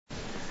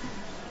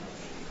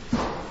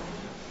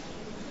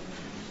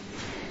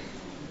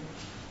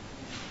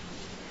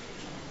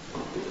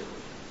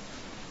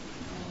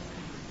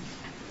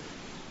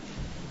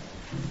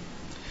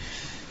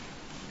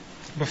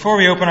Before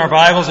we open our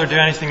Bibles or do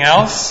anything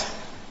else,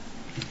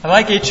 I'd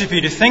like each of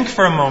you to think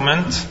for a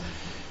moment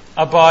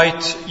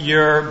about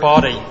your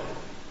body.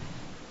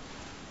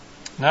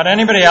 Not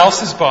anybody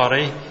else's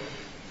body,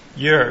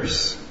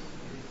 yours.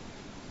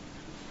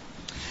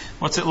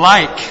 What's it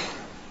like?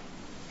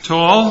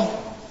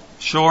 Tall,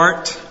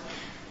 short,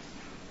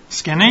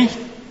 skinny?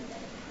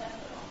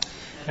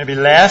 Maybe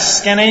less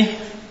skinny?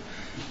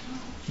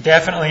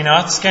 Definitely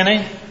not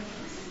skinny?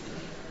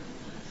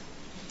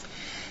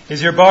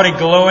 Is your body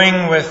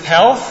glowing with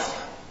health?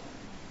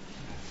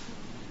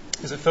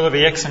 Is it full of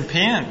aches and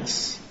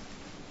pains?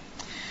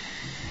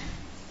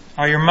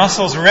 Are your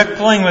muscles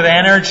rippling with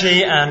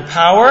energy and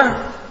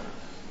power?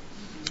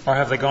 Or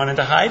have they gone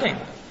into hiding?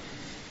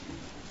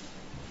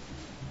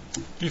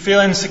 Do you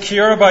feel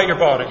insecure about your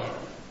body?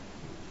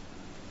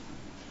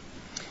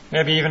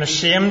 Maybe even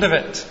ashamed of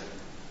it?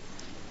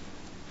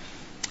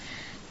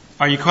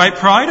 Are you quite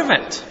proud of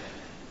it?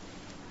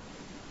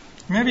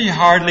 Maybe you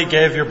hardly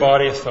give your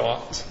body a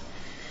thought.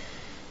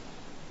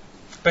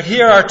 But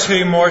here are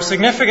two more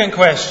significant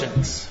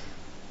questions.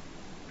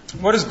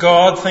 What does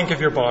God think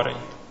of your body?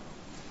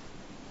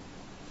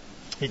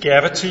 He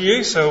gave it to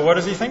you, so what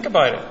does He think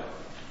about it?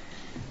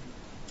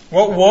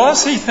 What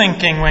was He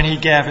thinking when He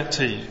gave it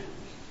to you?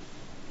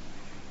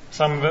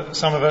 Some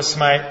of us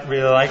might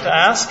really like to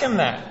ask Him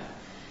that.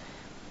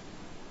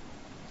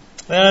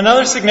 Then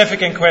another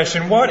significant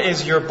question, what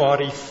is your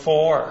body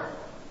for?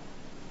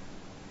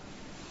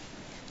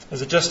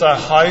 Is it just a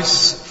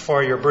house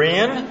for your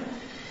brain?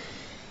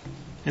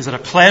 Is it a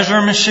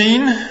pleasure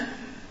machine?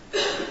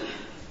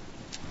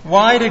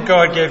 Why did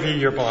God give you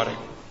your body?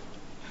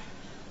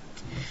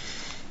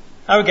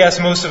 I would guess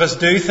most of us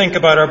do think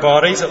about our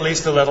bodies, at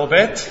least a little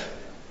bit.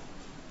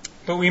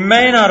 But we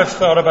may not have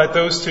thought about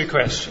those two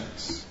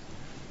questions.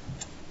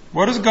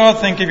 What does God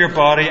think of your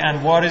body,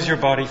 and what is your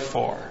body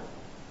for?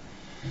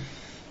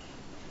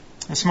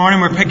 This morning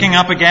we're picking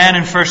up again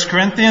in 1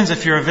 Corinthians.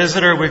 If you're a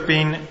visitor, we've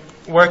been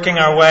working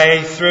our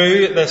way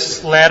through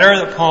this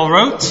letter that Paul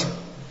wrote.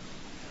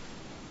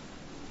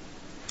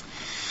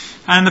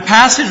 And the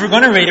passage we're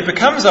going to read, it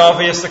becomes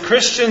obvious that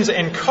Christians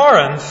in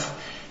Corinth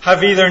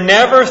have either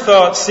never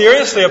thought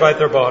seriously about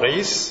their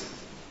bodies,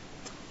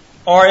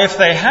 or if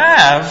they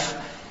have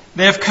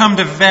come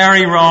to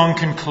very wrong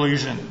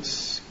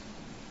conclusions.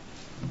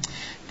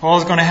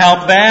 Paul's going to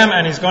help them,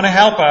 and he's going to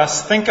help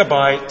us think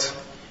about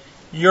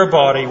your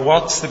body.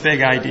 What's the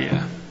big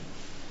idea?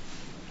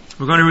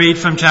 We're going to read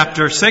from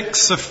chapter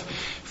 6 of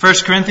 1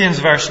 Corinthians,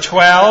 verse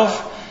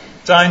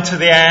 12, down to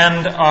the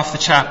end of the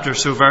chapter,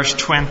 so verse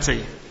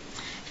 20.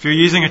 If you're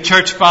using a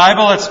church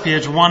Bible, it's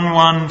page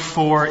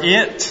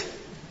 1148.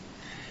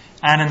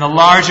 And in the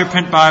larger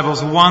print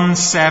Bibles,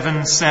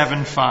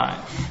 1775.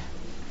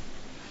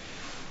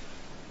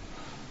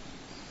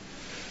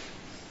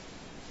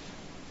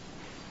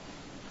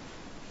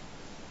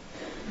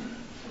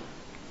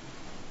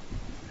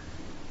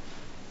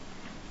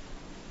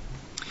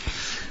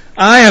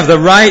 I have the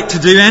right to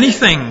do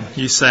anything,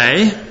 you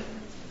say,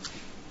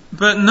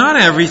 but not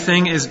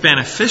everything is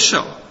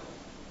beneficial.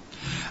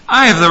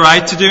 I have the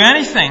right to do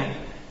anything,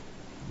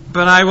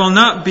 but I will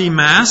not be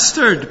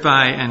mastered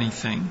by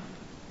anything.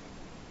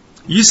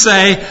 You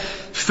say,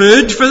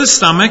 food for the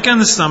stomach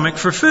and the stomach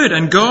for food,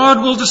 and God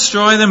will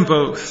destroy them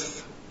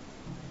both.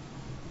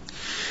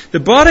 The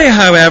body,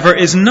 however,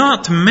 is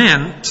not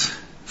meant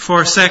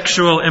for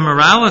sexual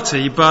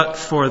immorality, but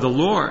for the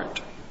Lord,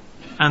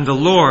 and the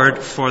Lord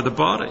for the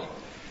body.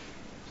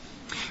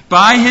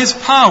 By His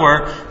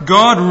power,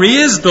 God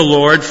raised the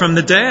Lord from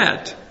the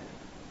dead,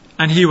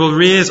 and He will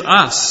raise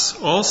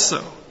us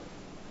also.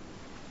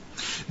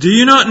 Do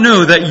you not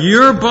know that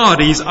your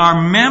bodies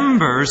are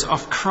members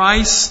of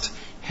Christ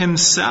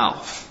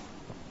Himself?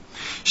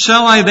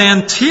 Shall I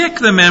then take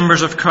the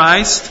members of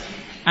Christ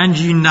and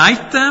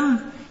unite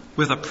them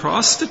with a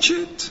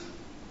prostitute?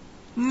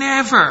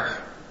 Never.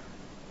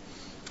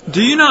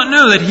 Do you not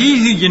know that he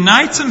who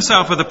unites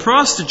himself with a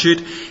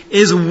prostitute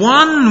is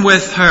one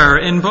with her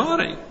in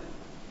body?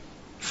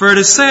 For it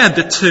is said,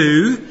 the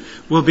two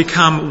will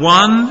become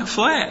one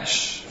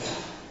flesh.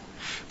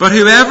 But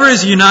whoever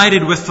is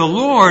united with the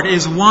Lord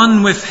is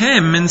one with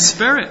Him in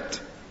spirit.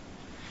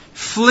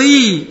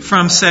 Flee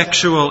from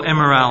sexual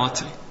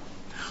immorality.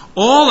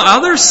 All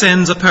other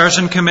sins a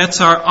person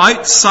commits are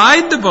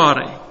outside the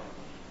body.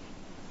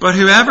 But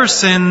whoever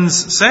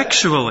sins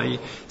sexually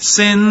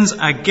sins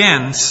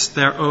against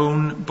their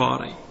own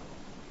body.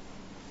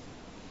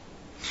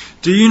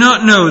 Do you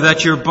not know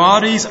that your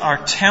bodies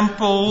are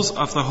temples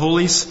of the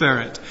Holy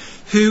Spirit,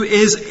 who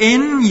is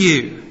in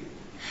you,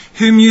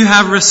 whom you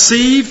have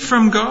received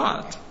from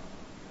God?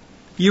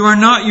 You are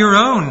not your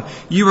own.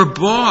 You were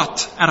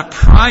bought at a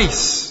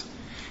price.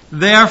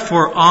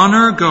 Therefore,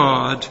 honor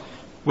God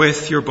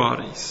with your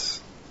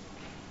bodies.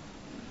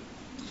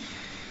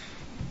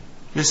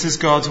 This is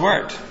God's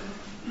Word.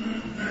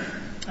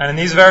 And in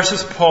these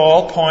verses,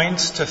 Paul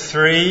points to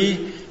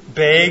three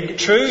big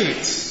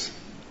truths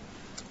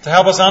to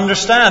help us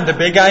understand the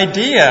big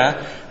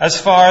idea as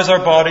far as our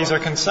bodies are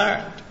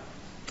concerned.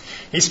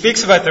 He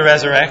speaks about the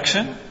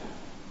resurrection.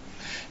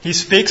 He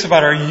speaks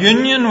about our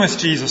union with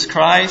Jesus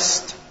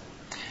Christ,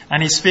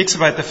 and he speaks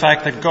about the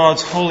fact that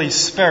God's Holy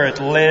Spirit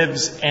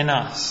lives in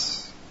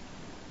us.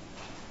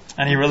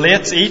 And he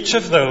relates each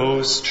of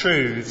those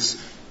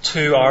truths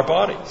to our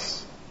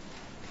bodies.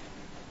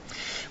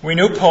 We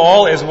know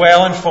Paul is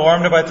well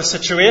informed about the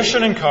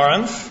situation in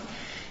Corinth.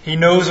 He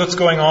knows what's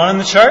going on in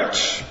the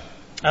church,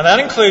 and that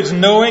includes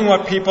knowing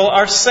what people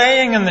are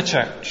saying in the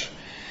church.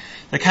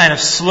 The kind of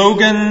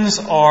slogans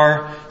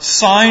or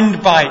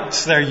sound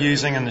bites they're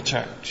using in the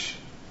church.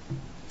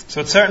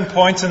 So at certain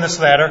points in this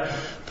letter,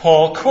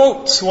 Paul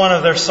quotes one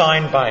of their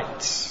sound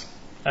bites,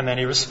 and then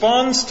he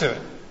responds to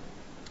it.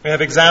 We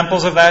have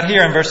examples of that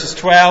here in verses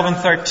 12 and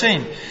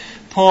 13.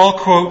 Paul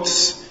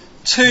quotes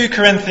 2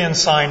 Corinthian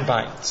sound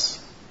bites.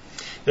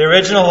 The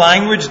original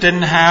language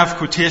didn't have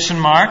quotation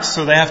marks,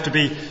 so they have to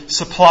be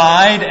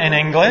supplied in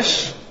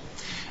English.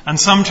 And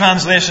some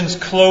translations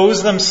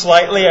close them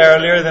slightly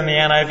earlier than the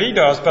NIV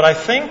does, but I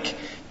think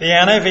the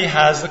NIV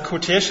has the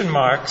quotation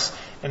marks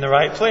in the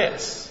right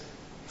place.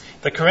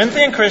 The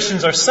Corinthian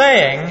Christians are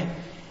saying,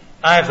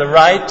 I have the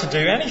right to do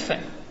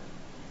anything.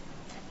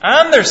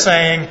 And they're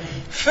saying,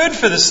 food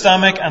for the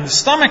stomach and the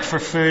stomach for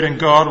food, and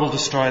God will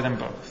destroy them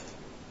both.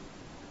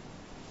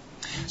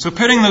 So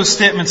putting those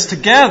statements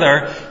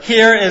together,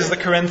 here is the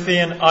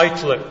Corinthian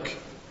outlook.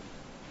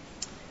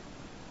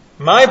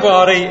 My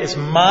body is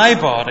my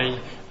body.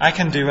 I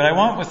can do what I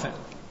want with it.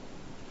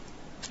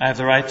 I have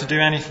the right to do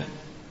anything.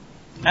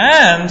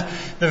 And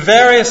the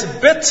various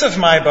bits of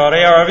my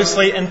body are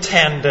obviously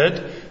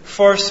intended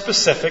for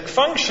specific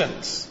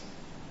functions.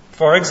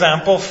 For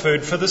example,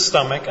 food for the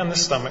stomach and the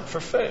stomach for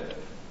food.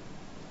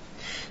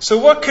 So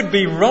what could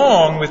be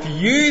wrong with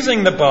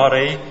using the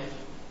body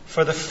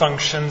for the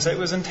functions it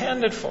was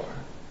intended for?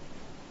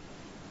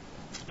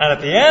 And at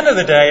the end of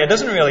the day, it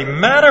doesn't really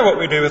matter what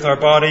we do with our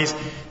bodies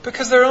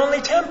because they're only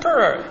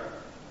temporary.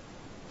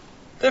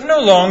 They have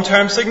no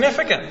long-term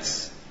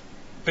significance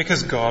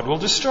because God will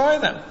destroy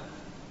them.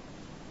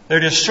 They're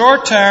just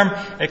short-term,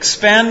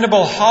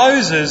 expendable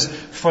houses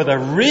for the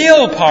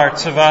real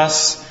parts of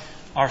us,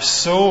 our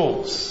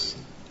souls.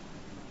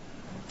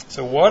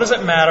 So what does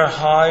it matter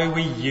how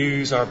we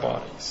use our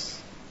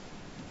bodies?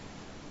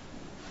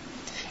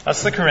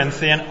 That's the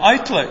Corinthian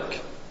outlook.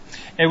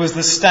 It was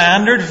the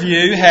standard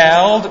view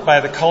held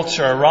by the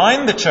culture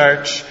around the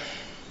church,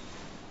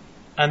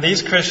 and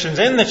these Christians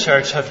in the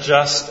church have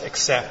just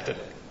accepted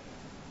it.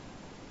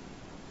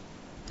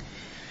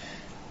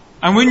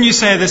 And wouldn't you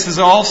say this is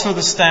also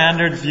the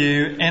standard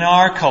view in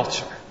our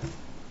culture?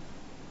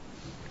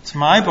 It's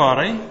my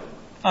body.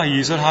 I'll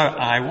use it how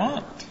I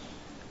want.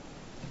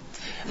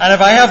 And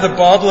if I have the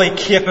bodily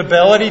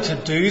capability to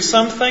do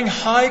something,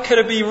 how could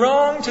it be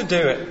wrong to do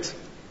it?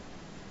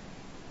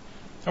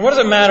 And what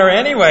does it matter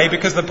anyway?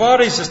 Because the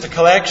body is just a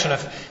collection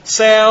of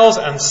cells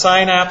and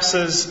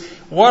synapses.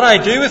 What I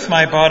do with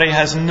my body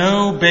has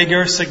no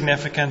bigger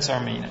significance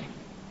or meaning.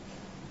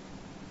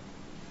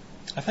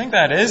 I think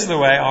that is the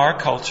way our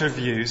culture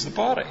views the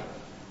body.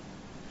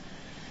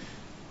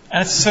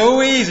 And it's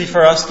so easy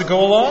for us to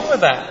go along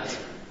with that.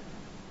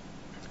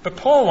 But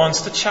Paul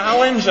wants to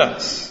challenge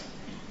us.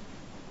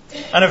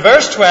 And in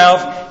verse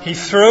 12, he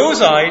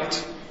throws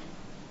out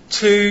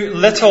 2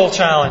 little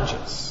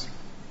challenges.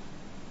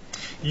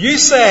 You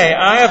say,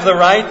 I have the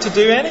right to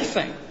do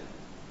anything.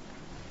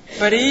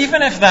 But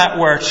even if that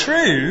were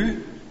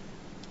true,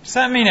 does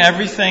that mean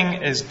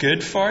everything is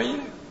good for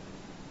you?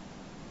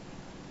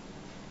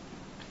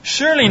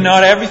 Surely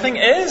not everything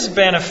is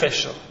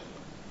beneficial.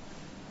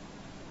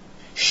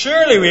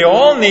 Surely we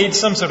all need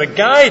some sort of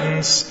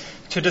guidance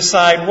to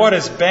decide what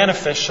is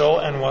beneficial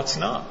and what's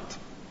not.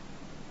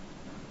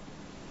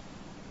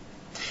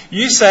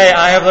 You say,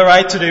 I have the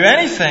right to do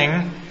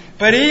anything,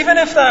 but even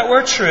if that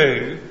were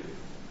true,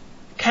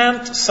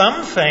 can't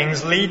some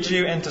things lead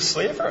you into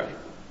slavery?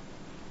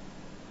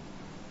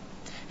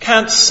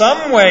 Can't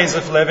some ways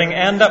of living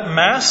end up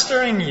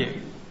mastering you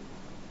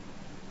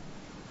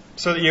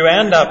so that you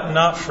end up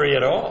not free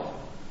at all?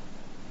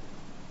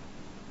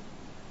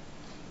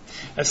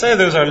 I say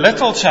those are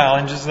little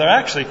challenges. They're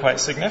actually quite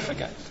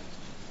significant.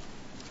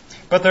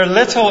 But they're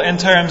little in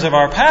terms of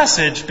our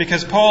passage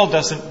because Paul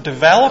doesn't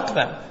develop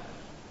them.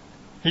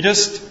 He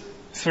just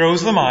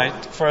throws them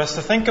out for us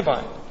to think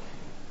about.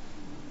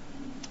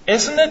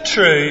 Isn't it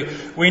true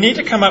we need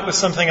to come up with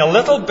something a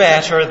little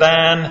better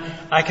than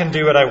I can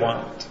do what I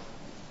want?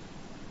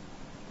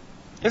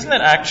 Isn't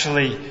it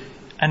actually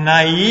a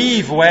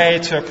naive way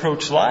to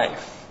approach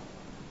life?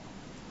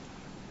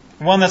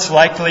 One that's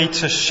likely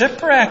to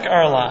shipwreck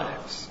our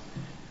lives.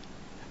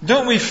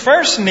 Don't we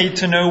first need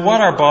to know what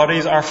our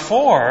bodies are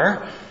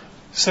for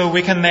so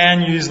we can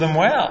then use them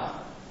well?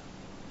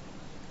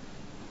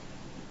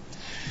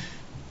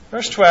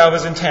 Verse 12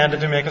 is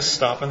intended to make us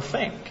stop and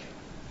think.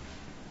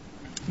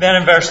 Then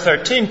in verse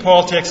 13,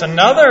 Paul takes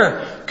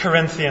another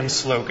Corinthian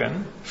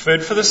slogan,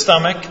 food for the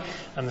stomach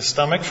and the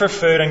stomach for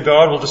food, and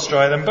God will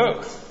destroy them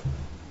both.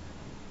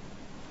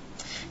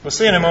 We'll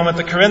see in a moment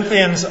the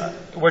Corinthians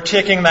were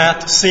taking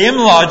that same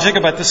logic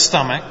about the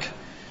stomach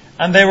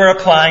and they were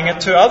applying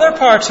it to other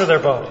parts of their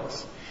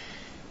bodies.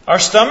 Our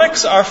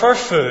stomachs are for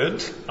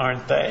food,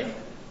 aren't they?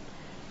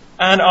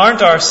 And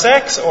aren't our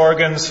sex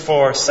organs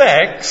for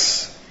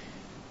sex?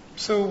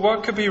 So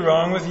what could be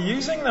wrong with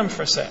using them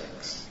for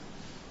sex?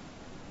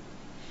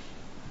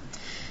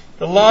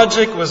 The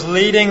logic was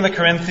leading the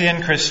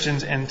Corinthian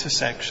Christians into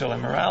sexual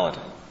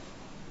immorality.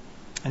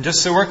 And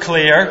just so we're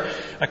clear,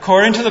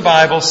 according to the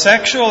Bible,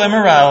 sexual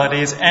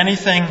immorality is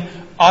anything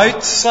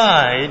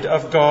outside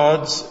of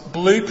God's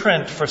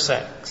blueprint for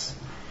sex.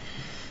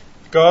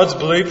 God's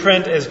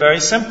blueprint is very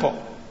simple.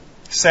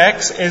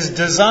 Sex is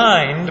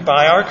designed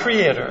by our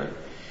Creator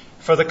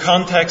for the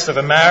context of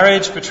a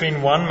marriage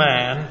between one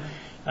man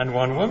and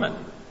one woman.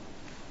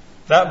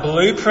 That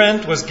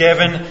blueprint was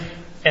given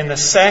in the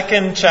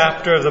 2nd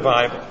chapter of the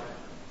Bible.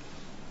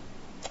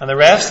 And the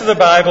rest of the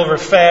Bible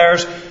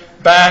refers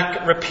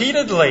back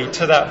repeatedly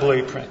to that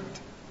blueprint.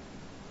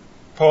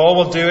 Paul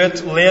will do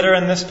it later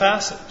in this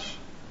passage.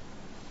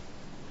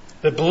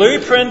 The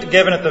blueprint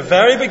given at the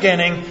very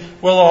beginning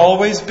will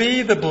always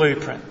be the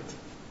blueprint.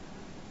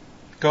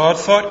 God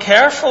thought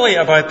carefully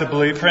about the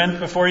blueprint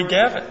before He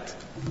gave it.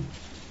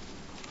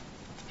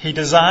 He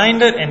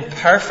designed it in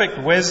perfect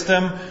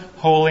wisdom,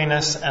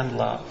 holiness, and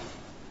love.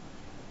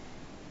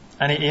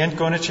 And He ain't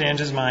going to change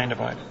His mind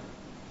about it.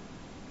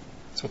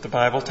 That's what the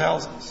Bible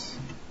tells us.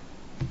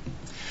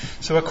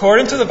 So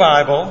according to the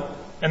Bible,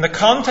 in the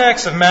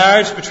context of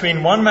marriage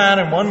between one man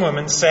and one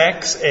woman,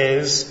 sex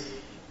is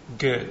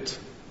good.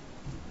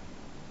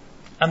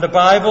 And the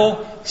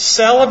Bible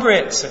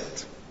celebrates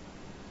it.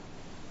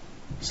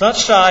 It's not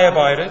shy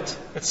about it,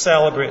 it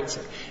celebrates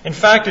it. In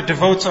fact, it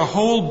devotes a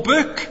whole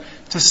book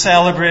to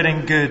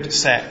celebrating good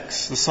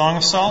sex, the Song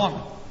of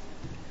Solomon.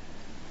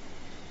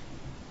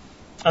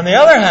 On the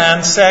other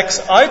hand, sex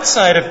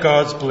outside of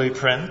God's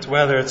blueprint,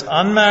 whether it's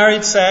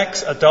unmarried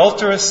sex,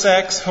 adulterous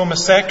sex,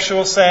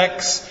 homosexual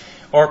sex,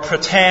 or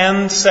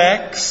pretend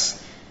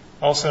sex,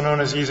 also known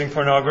as using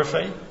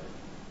pornography,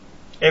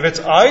 if it's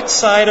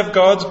outside of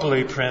God's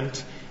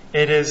blueprint,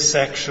 it is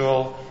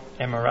sexual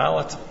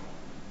immorality.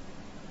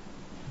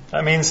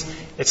 That means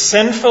it's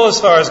sinful as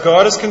far as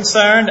God is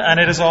concerned, and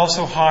it is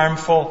also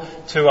harmful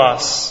to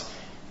us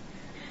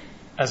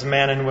as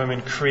men and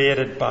women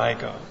created by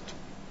God.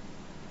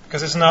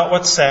 Because it's not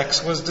what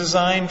sex was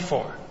designed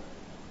for.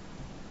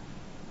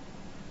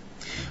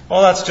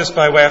 Well, that's just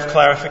by way of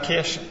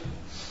clarification.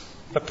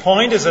 The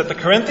point is that the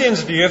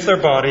Corinthians' view of their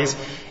bodies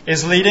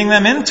is leading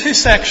them into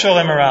sexual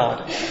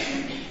immorality.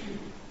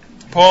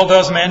 Paul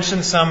does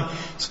mention some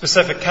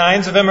specific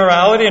kinds of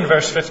immorality. In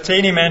verse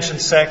 15, he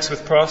mentions sex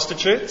with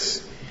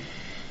prostitutes.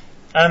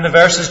 And in the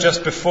verses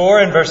just before,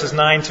 in verses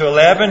 9 to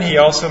 11, he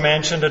also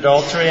mentioned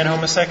adultery and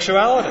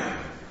homosexuality.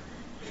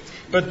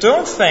 But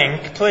don't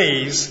think,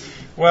 please,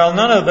 well,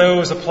 none of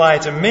those apply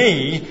to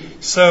me,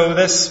 so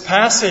this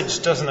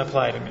passage doesn't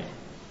apply to me.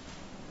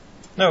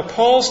 No,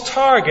 Paul's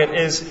target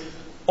is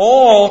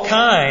all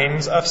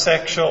kinds of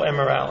sexual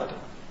immorality.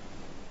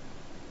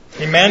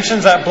 He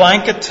mentions that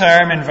blanket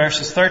term in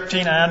verses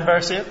 13 and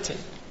verse 18.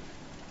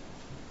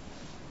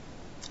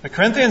 The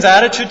Corinthians'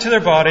 attitude to their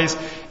bodies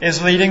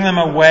is leading them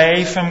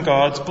away from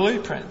God's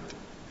blueprint.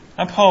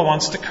 And Paul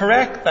wants to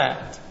correct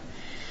that.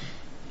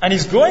 And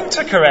he's going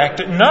to correct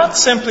it not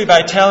simply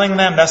by telling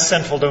them that's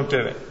sinful, don't do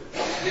it.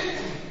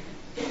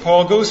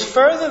 Paul goes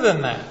further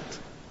than that.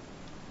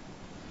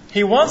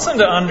 He wants them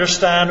to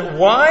understand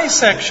why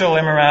sexual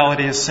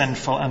immorality is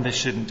sinful and they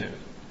shouldn't do it.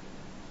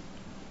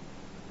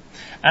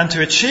 And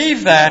to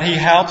achieve that, he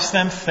helps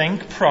them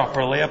think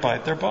properly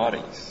about their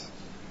bodies.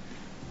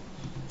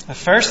 The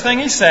first thing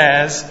he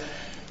says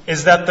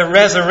is that the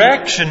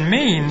resurrection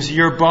means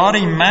your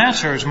body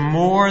matters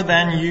more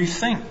than you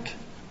think.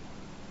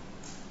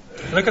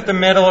 Look at the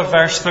middle of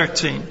verse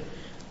 13.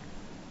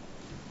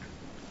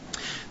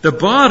 The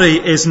body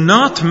is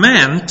not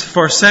meant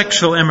for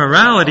sexual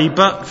immorality,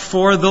 but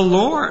for the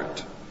Lord,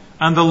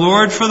 and the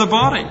Lord for the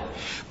body.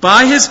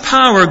 By His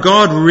power,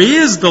 God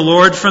raised the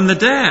Lord from the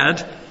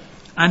dead,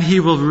 and He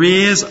will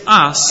raise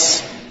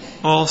us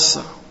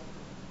also.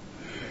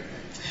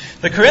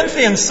 The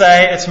Corinthians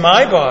say, it's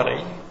my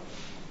body.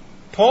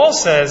 Paul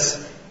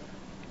says,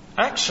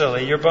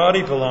 actually, your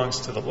body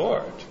belongs to the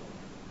Lord.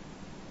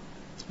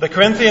 The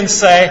Corinthians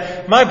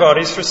say, my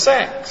body's for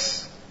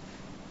sex.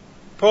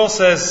 Paul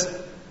says,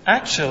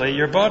 actually,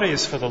 your body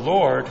is for the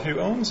Lord who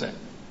owns it.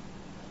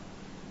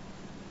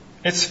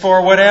 It's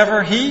for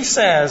whatever He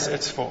says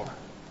it's for.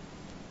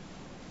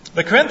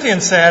 The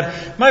Corinthians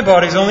said, my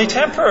body's only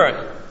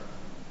temporary.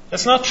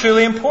 It's not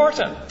truly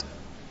important.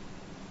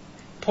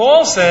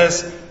 Paul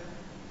says,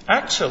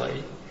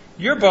 actually,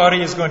 your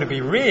body is going to be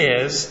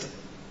raised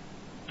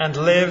and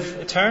live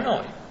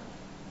eternally.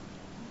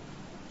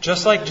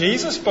 Just like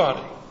Jesus'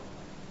 body.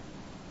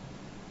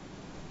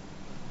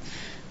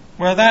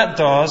 Well, that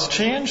does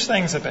change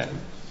things a bit.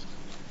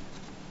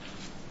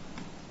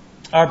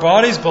 Our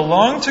bodies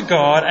belong to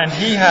God, and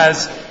He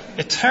has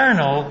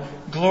eternal,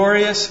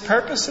 glorious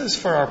purposes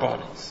for our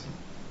bodies.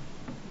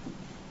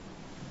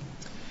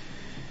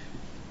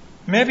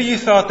 Maybe you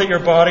thought that your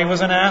body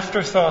was an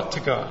afterthought to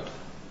God.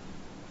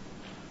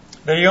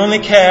 That He only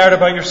cared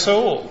about your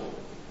soul.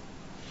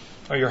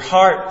 or your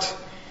heart,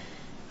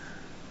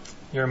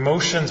 your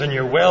emotions and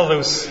your will,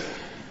 those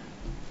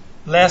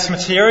less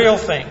material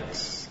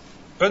things.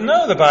 But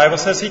no, the Bible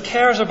says He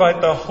cares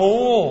about the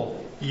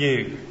whole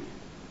you.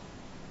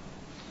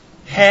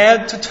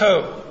 Head to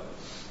toe.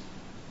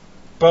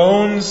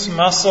 Bones,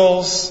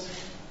 muscles,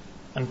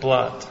 and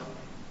blood.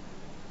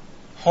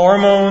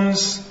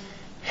 Hormones,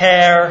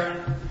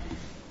 hair,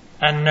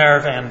 and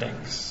nerve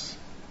endings.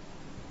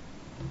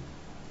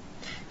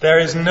 There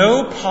is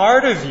no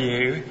part of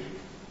you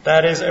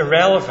that is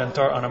irrelevant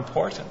or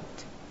unimportant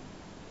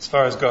as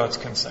far as God's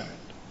concerned.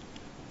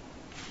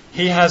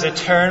 He has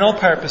eternal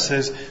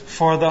purposes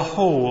for the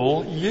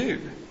whole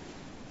you.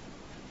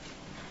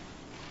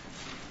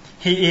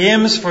 He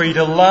aims for you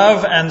to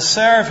love and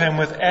serve Him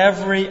with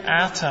every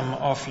atom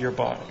of your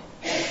body.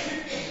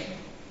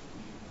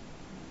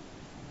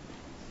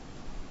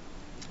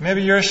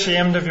 Maybe you're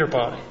ashamed of your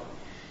body,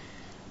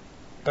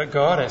 but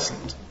God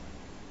isn't.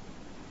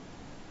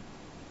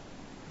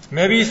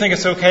 Maybe you think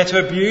it's okay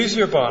to abuse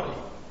your body,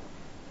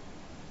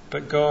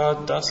 but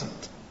God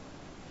doesn't.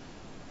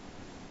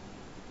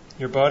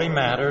 Your body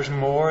matters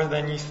more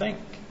than you think.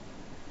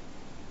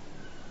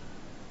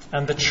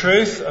 And the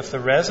truth of the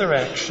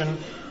resurrection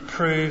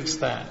proves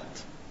that.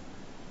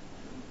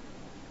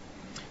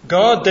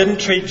 God didn't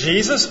treat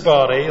Jesus'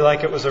 body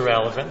like it was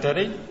irrelevant, did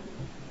He?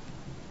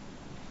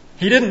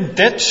 He didn't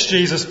ditch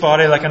Jesus'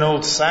 body like an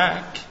old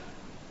sack.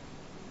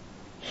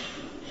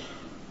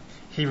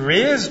 He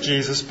raised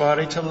Jesus'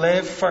 body to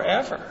live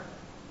forever.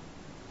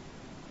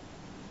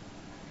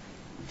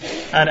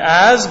 And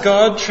as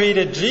God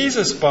treated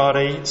Jesus'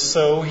 body,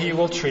 so He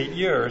will treat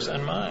yours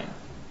and mine.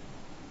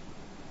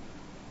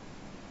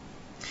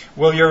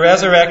 Will your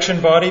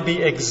resurrection body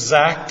be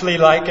exactly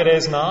like it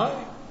is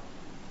now?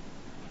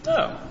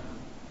 No.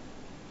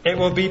 It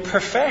will be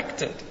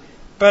perfected,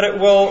 but it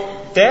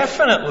will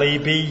definitely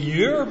be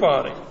your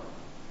body.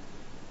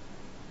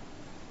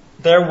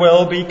 There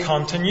will be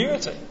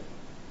continuity,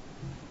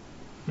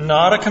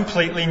 not a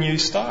completely new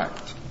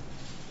start.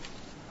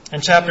 In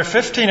chapter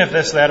 15 of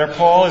this letter,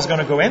 Paul is going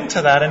to go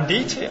into that in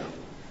detail.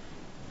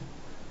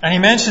 And he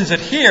mentions it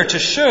here to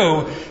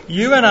show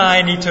you and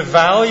I need to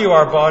value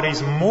our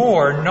bodies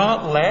more,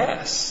 not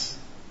less.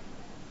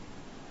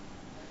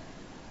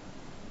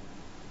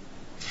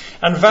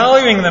 And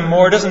valuing them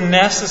more doesn't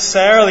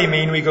necessarily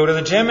mean we go to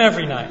the gym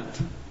every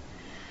night.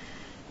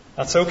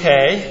 That's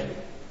okay.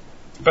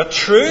 But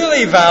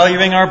truly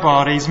valuing our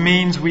bodies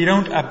means we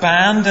don't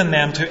abandon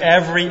them to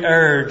every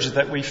urge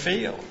that we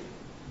feel.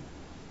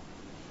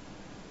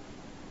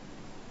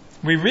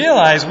 We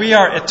realize we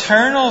are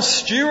eternal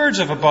stewards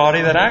of a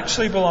body that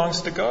actually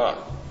belongs to God.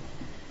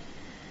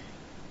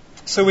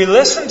 So we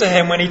listen to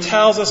Him when He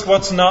tells us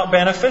what's not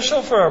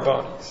beneficial for our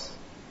bodies.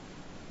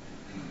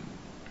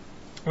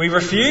 We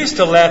refuse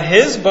to let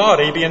His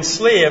body be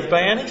enslaved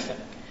by anything.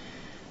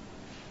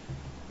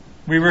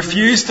 We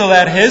refuse to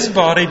let His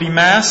body be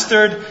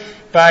mastered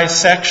by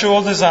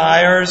sexual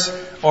desires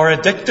or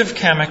addictive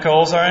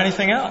chemicals or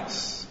anything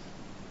else.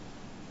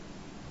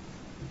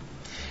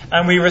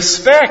 And we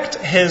respect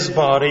His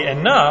body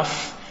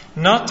enough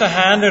not to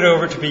hand it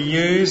over to be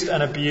used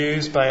and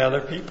abused by other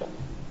people.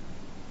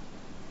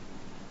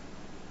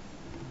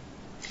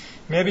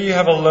 Maybe you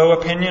have a low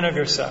opinion of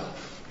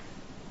yourself,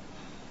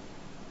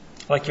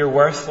 like you're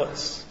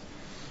worthless.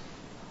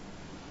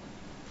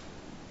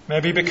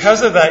 Maybe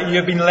because of that, you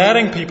have been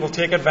letting people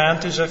take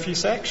advantage of you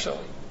sexually.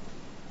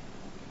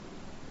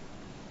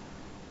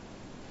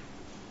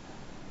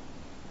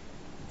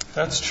 If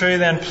that's true,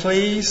 then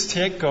please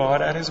take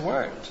God at His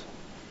word.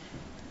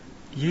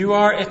 You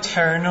are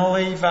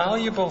eternally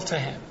valuable to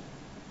Him.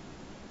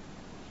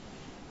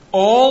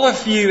 All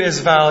of you is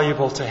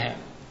valuable to Him.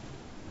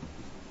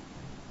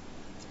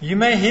 You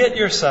may hate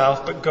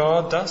yourself, but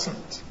God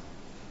doesn't.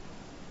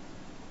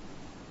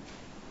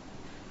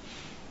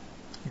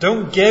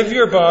 Don't give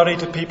your body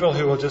to people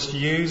who will just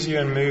use you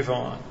and move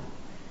on.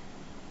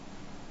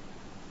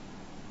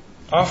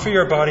 Offer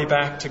your body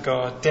back to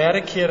God.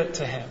 Dedicate it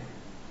to Him.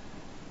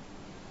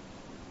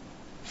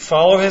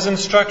 Follow His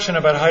instruction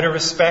about how to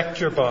respect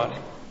your body.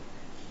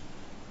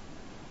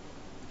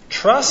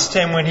 Trust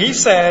Him when He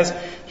says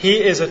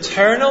He is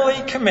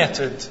eternally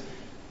committed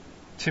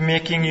to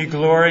making you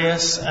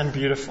glorious and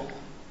beautiful,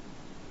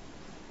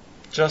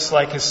 just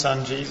like His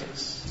Son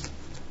Jesus.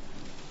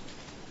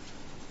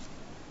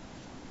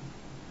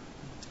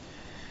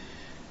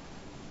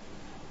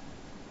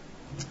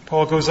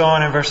 Paul goes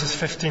on in verses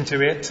 15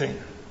 to 18.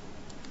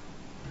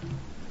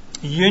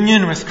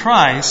 Union with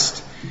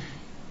Christ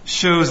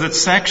shows that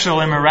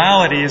sexual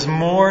immorality is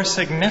more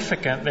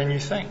significant than you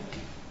think.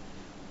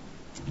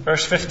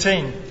 Verse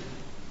 15.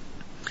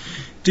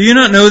 Do you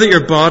not know that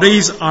your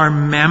bodies are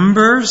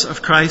members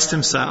of Christ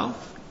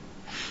Himself?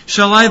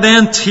 Shall I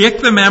then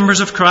take the members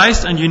of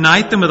Christ and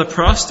unite them with a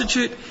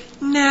prostitute?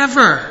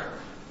 Never.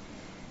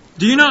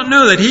 Do you not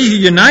know that he who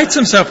unites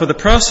himself with a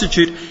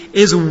prostitute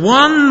is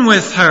one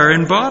with her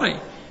in body?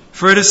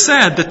 For it is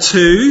said, the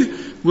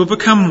two will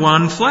become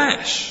one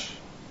flesh.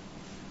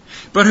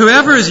 But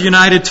whoever is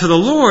united to the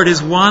Lord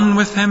is one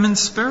with Him in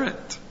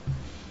spirit.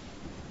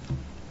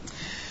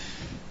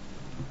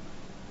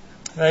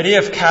 The idea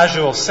of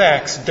casual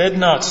sex did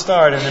not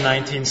start in the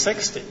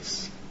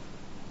 1960s.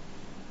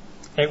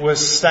 It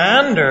was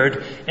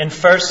standard in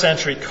first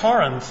century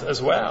Corinth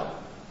as well.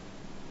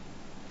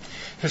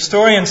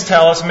 Historians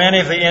tell us many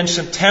of the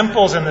ancient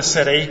temples in the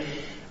city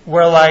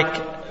were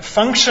like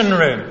function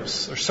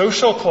rooms or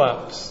social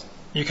clubs.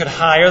 You could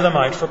hire them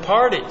out for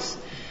parties.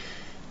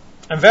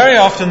 And very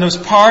often those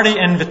party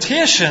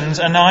invitations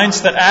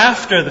announced that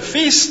after the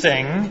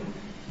feasting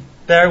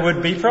there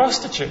would be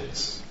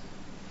prostitutes.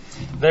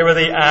 They were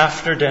the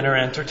after-dinner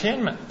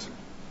entertainment.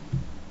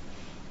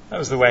 That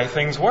was the way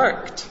things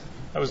worked.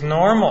 That was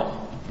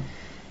normal.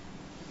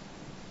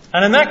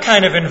 And in that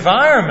kind of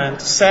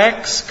environment,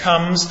 sex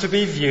comes to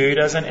be viewed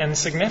as an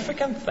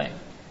insignificant thing.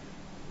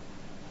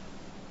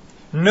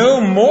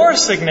 No more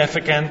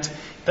significant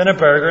than a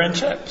burger and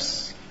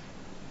chips.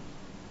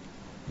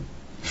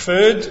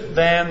 Food,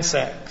 then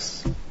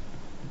sex.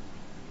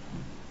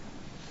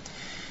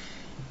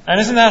 And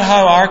isn't that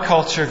how our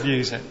culture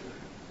views it?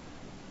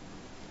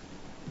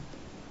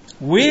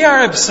 We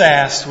are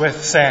obsessed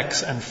with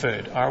sex and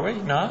food, are we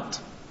not?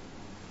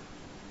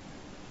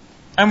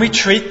 And we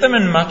treat them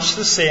in much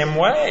the same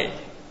way.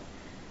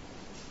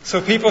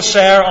 So people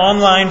share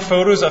online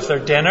photos of their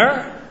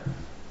dinner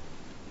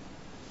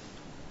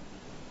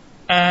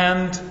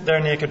and their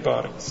naked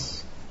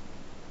bodies.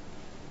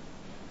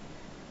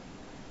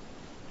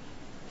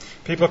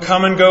 People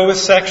come and go with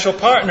sexual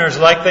partners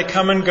like they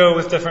come and go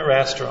with different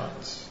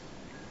restaurants.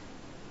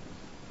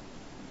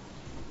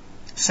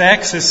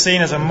 Sex is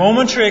seen as a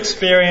momentary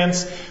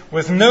experience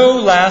with no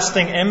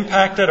lasting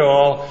impact at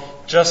all,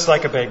 just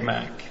like a Big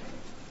Mac.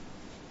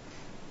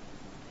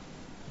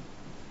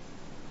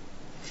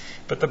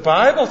 But the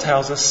Bible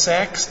tells us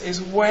sex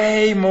is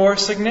way more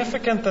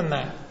significant than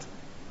that.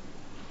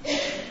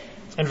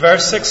 In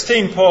verse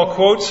 16, Paul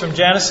quotes from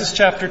Genesis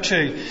chapter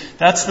 2.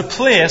 That's the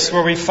place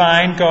where we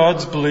find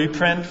God's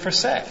blueprint for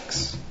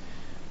sex.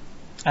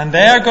 And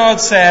there God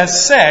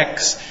says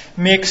sex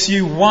makes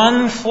you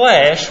one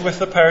flesh with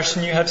the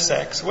person you have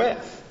sex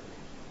with.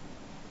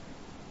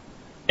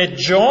 It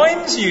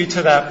joins you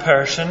to that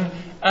person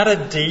at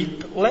a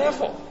deep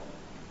level.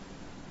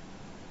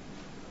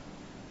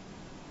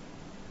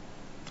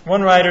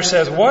 One writer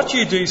says, what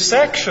you do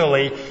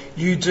sexually,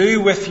 you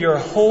do with your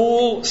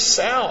whole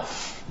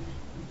self,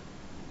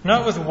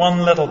 not with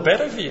one little bit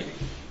of you.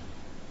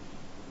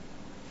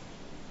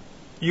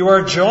 You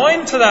are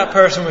joined to that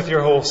person with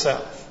your whole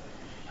self.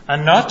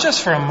 And not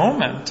just for a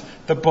moment.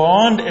 The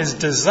bond is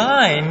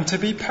designed to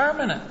be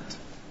permanent.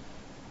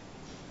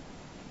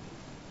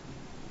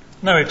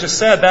 Now, we've just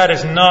said that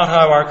is not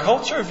how our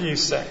culture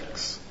views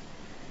sex.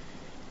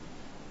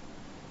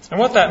 And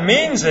what that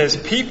means is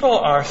people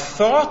are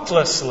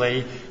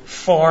thoughtlessly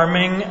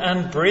forming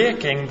and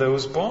breaking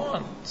those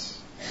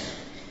bonds.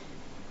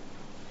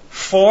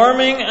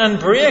 Forming and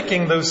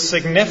breaking those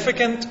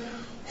significant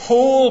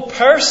whole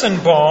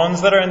person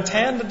bonds that are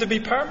intended to be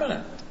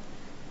permanent.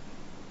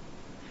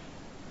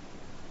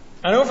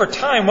 And over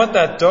time, what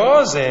that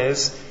does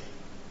is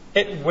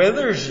it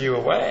withers you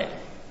away.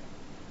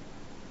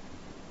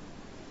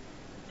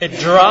 It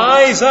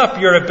dries up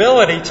your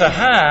ability to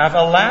have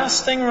a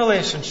lasting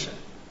relationship.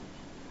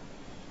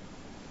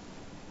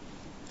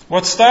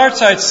 What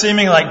starts out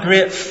seeming like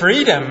great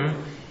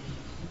freedom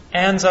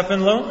ends up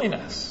in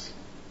loneliness.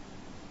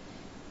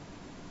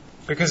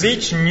 Because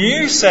each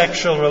new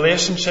sexual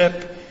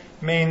relationship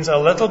means a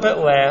little bit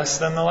less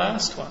than the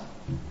last one.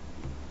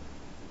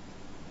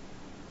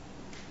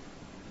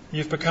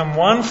 You've become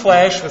one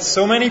flesh with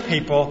so many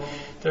people,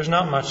 there's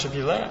not much of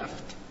you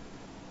left.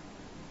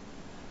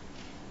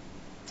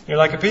 You're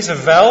like a piece of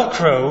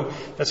Velcro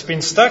that's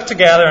been stuck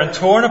together and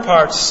torn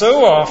apart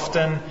so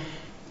often,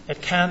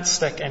 it can't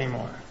stick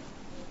anymore.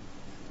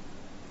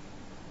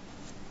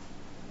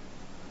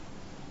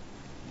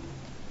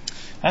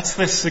 That's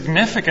the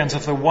significance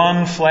of the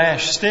one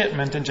flesh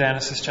statement in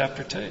Genesis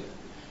chapter 2.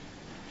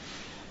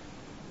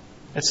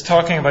 It's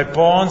talking about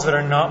bonds that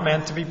are not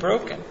meant to be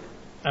broken.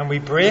 And we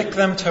break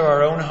them to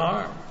our own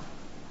harm.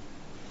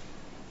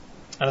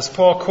 And as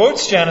Paul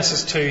quotes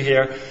Genesis 2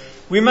 here,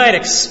 we might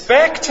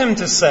expect him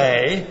to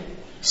say,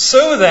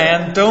 so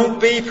then,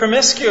 don't be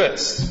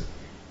promiscuous.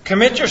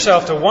 Commit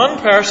yourself to one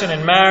person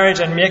in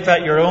marriage and make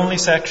that your only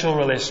sexual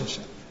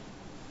relationship.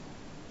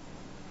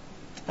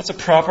 That's a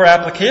proper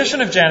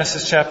application of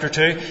Genesis chapter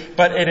 2,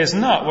 but it is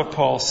not what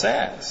Paul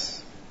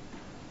says.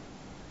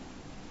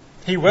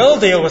 He will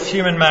deal with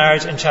human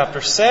marriage in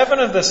chapter 7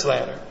 of this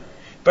letter.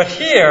 But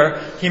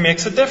here, he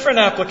makes a different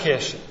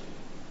application.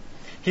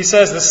 He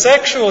says the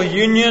sexual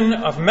union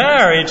of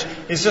marriage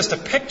is just a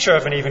picture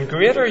of an even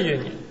greater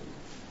union.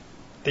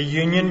 The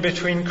union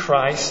between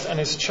Christ and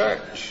his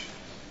church.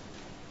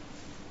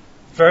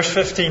 Verse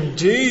 15,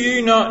 do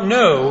you not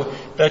know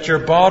that your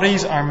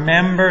bodies are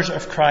members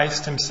of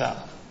Christ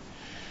himself?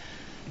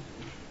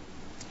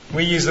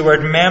 We use the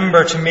word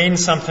member to mean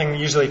something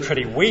usually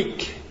pretty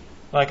weak.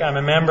 Like I'm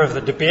a member of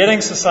the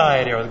debating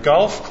society or the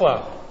golf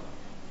club.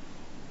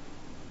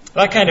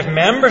 That kind of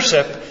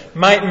membership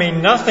might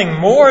mean nothing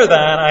more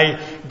than I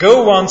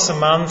go once a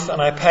month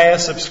and I pay a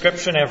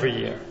subscription every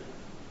year.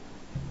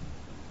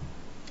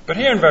 But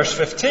here in verse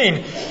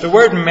 15, the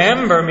word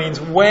member means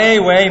way,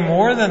 way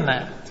more than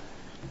that.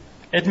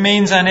 It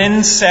means an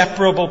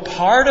inseparable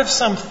part of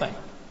something.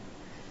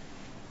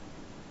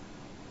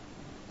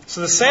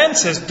 So the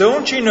sense is,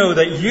 don't you know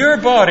that your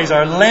bodies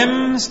are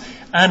limbs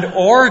and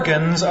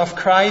organs of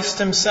Christ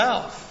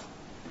himself?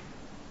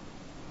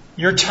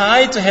 You're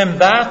tied to him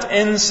that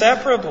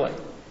inseparably.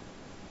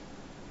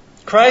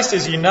 Christ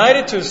is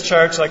united to his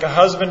church like a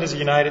husband is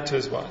united to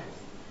his wife.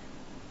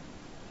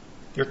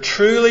 You're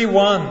truly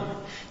one.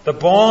 The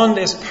bond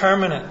is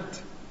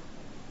permanent.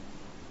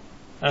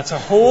 And it's a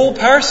whole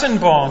person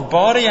bond,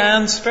 body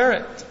and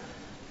spirit.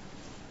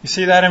 You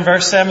see that in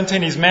verse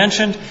 17. He's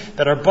mentioned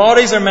that our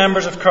bodies are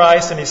members of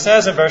Christ, and he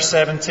says in verse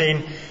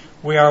 17,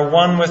 we are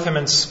one with him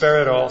in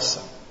spirit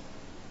also.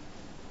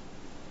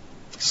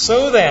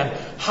 So then,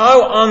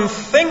 how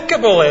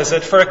unthinkable is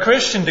it for a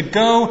Christian to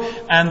go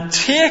and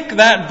take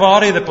that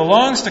body that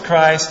belongs to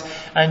Christ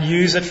and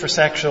use it for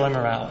sexual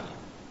immorality?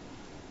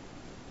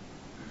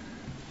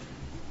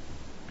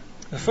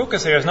 The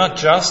focus here is not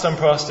just on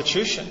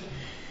prostitution.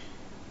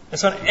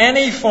 It's on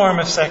any form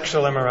of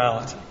sexual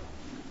immorality.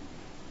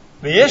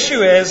 The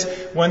issue is,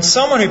 when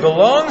someone who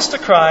belongs to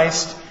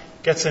Christ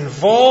gets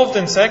involved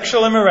in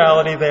sexual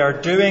immorality, they are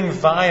doing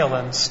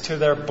violence to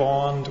their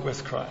bond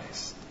with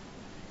Christ.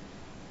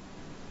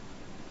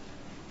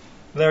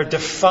 They're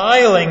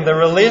defiling the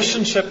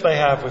relationship they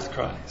have with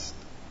Christ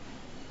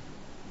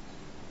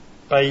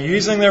by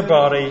using their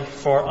body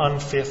for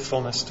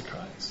unfaithfulness to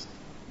Christ.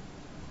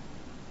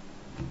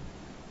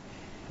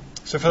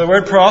 So for the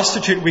word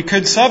prostitute, we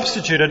could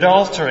substitute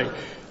adultery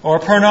or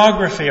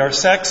pornography or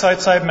sex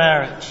outside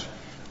marriage.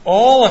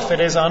 All of it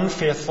is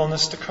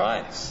unfaithfulness to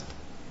Christ.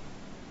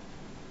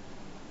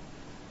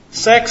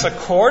 Sex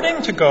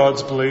according to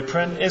God's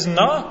blueprint is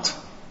not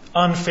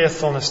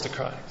unfaithfulness to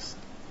Christ.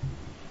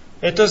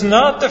 It does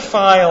not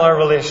defile our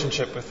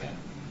relationship with him.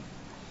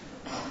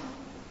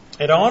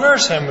 It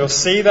honors him. We'll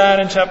see that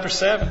in chapter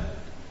 7.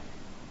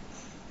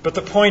 But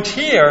the point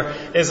here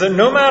is that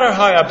no matter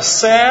how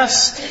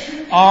obsessed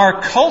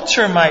our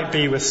culture might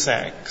be with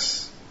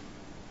sex,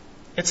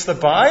 it's the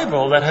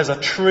Bible that has a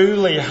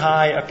truly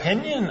high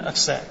opinion of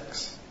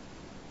sex.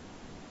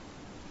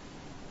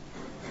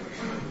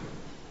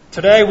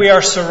 Today we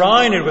are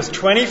surrounded with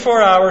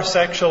 24-hour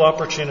sexual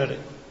opportunity.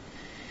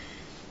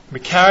 We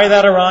carry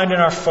that around in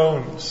our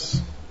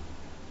phones.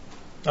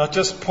 Not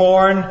just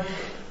porn,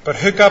 but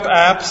hookup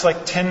apps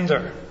like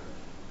Tinder.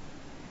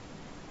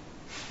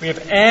 We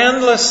have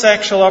endless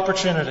sexual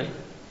opportunity.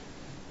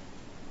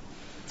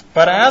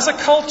 But as a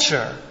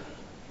culture,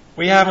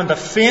 we haven't the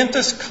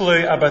faintest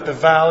clue about the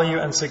value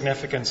and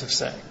significance of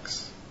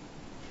sex.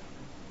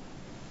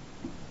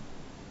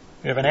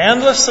 We have an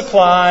endless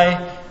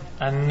supply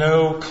and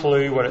no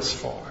clue what it's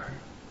for.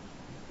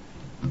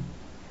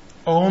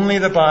 Only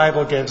the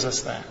Bible gives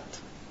us that.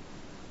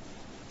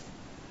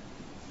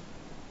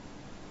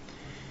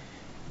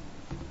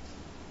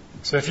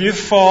 So if you've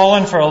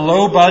fallen for a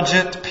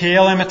low-budget,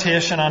 pale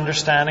imitation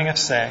understanding of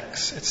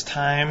sex, it's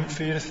time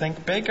for you to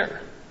think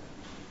bigger.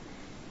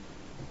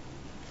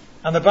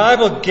 And the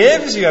Bible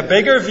gives you a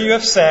bigger view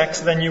of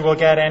sex than you will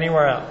get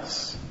anywhere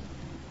else.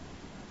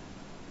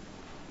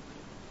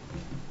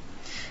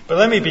 But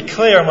let me be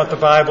clear on what the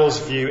Bible's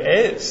view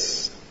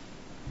is.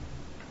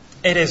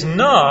 It is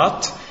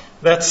not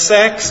that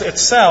sex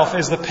itself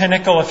is the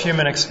pinnacle of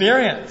human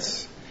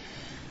experience.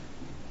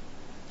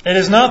 It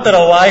is not that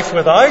a life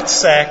without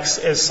sex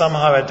is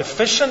somehow a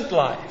deficient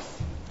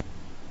life.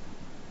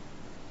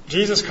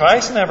 Jesus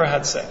Christ never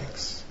had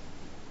sex.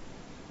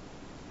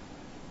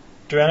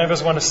 Do any of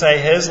us want to say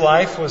his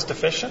life was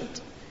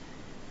deficient?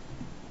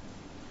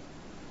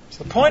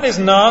 So the point is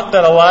not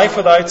that a life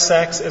without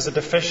sex is a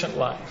deficient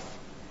life.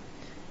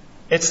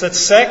 It's that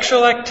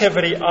sexual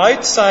activity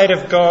outside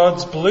of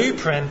God's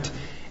blueprint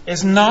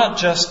is not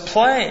just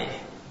play.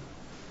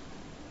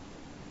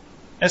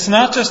 It's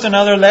not just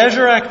another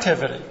leisure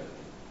activity.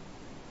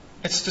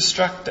 It's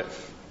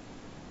destructive.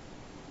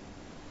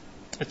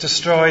 It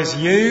destroys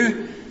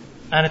you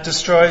and it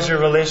destroys your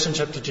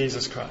relationship to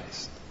Jesus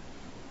Christ.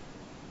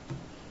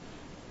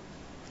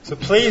 So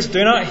please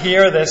do not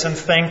hear this and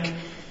think,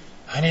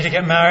 I need to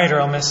get married or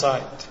I'll miss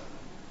out.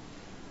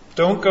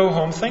 Don't go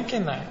home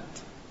thinking that.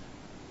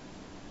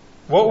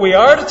 What we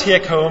are to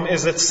take home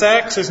is that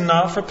sex is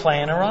not for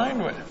playing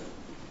around with.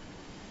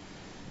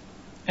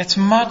 It's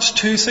much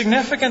too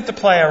significant to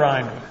play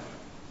around with.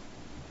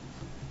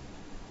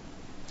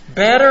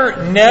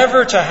 Better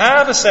never to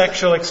have a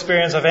sexual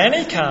experience of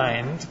any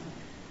kind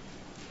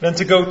than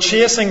to go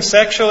chasing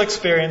sexual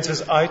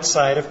experiences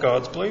outside of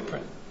God's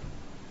blueprint.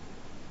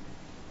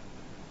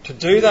 To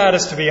do that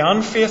is to be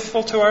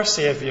unfaithful to our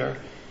Saviour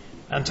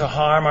and to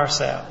harm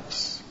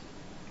ourselves,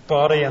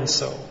 body and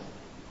soul.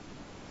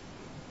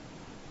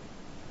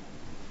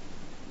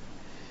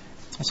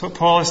 That's what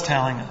Paul is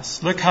telling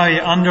us. Look how he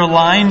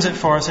underlines it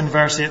for us in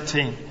verse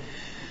 18.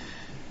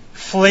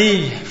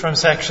 Flee from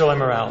sexual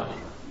immorality.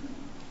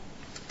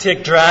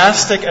 Take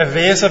drastic,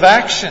 evasive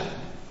action.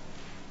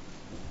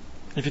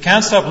 If you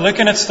can't stop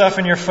looking at stuff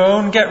in your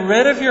phone, get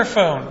rid of your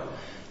phone.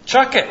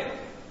 Chuck it.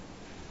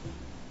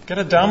 Get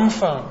a dumb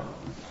phone.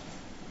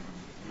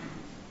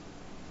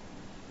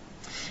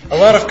 A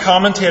lot of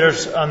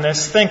commentators on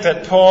this think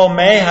that Paul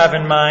may have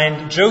in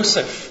mind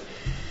Joseph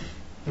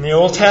in the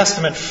Old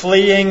Testament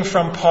fleeing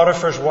from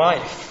Potiphar's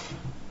wife.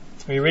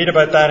 We read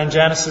about that in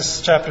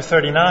Genesis chapter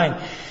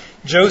 39.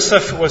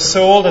 Joseph was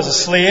sold as a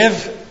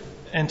slave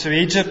into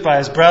Egypt by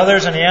his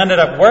brothers, and he ended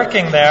up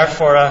working there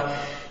for a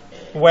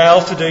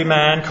well-to-do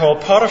man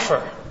called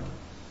Potiphar.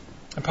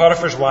 And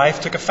Potiphar's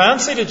wife took a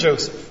fancy to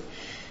Joseph.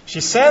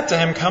 She said to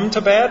him, "Come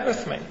to bed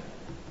with me."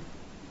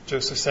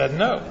 Joseph said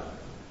no.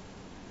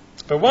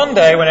 But one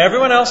day, when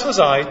everyone else was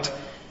out,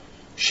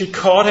 she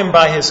caught him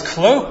by his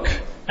cloak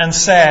and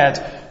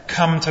said,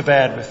 "Come to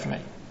bed with me."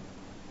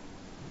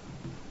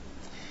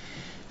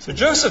 So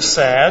Joseph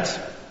said,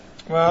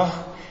 "Well,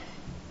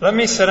 let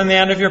me sit on the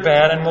end of your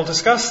bed and we'll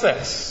discuss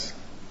this.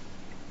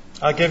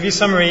 I'll give you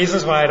some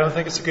reasons why I don't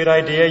think it's a good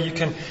idea. You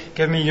can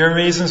give me your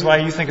reasons why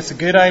you think it's a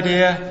good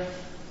idea."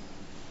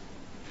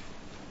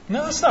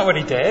 No, that's not what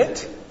he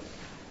did.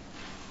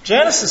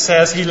 Genesis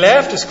says he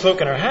left his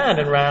cloak in her hand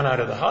and ran out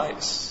of the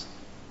house.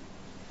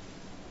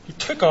 He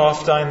took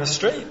off down the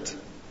street.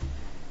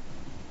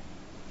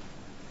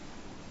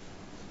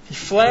 He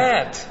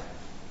fled.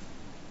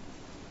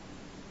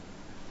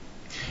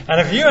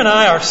 And if you and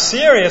I are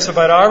serious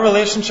about our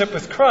relationship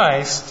with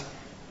Christ,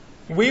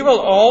 we will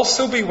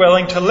also be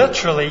willing to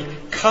literally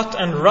cut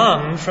and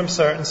run from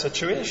certain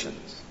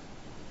situations.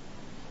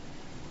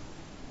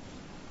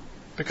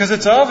 Because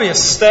it's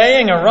obvious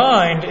staying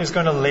around is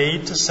going to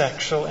lead to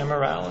sexual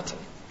immorality.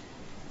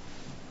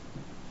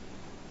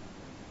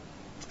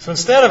 So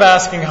instead of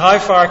asking, how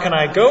far can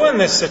I go in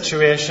this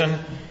situation,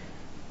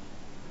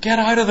 get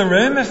out of the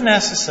room if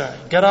necessary.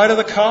 Get out of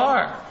the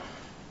car.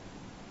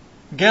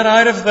 Get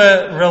out of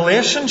the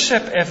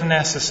relationship if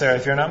necessary,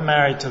 if you're not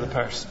married to the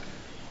person.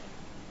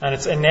 And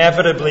it's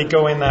inevitably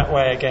going that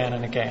way again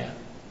and again.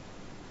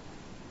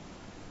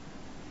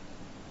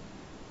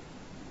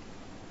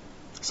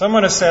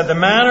 Someone has said, the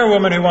man or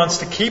woman who wants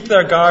to keep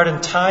their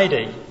garden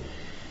tidy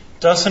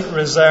doesn't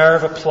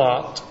reserve a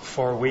plot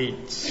for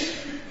weeds.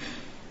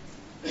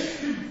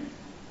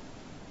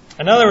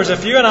 In other words,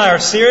 if you and I are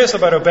serious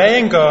about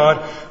obeying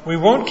God, we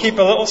won't keep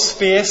a little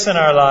space in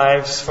our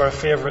lives for a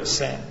favourite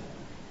sin.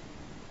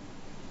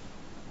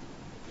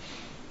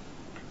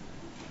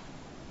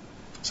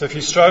 So if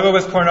you struggle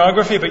with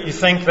pornography, but you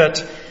think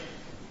that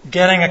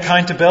getting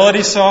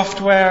accountability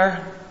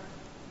software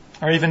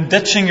or even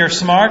ditching your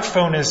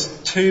smartphone is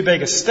too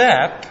big a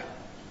step,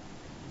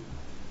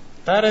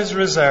 that is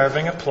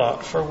reserving a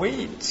plot for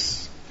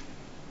weeds.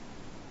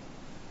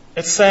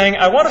 It's saying,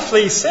 I want to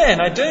flee sin,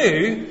 I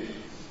do,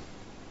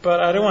 but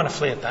I don't want to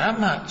flee it that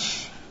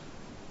much.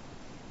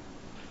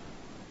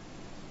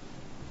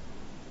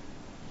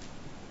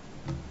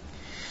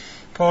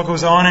 Paul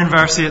goes on in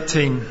verse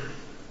 18.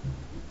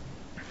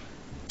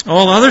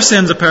 All other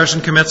sins a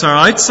person commits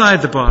are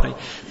outside the body,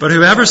 but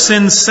whoever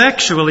sins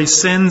sexually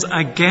sins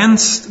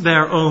against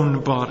their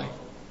own body.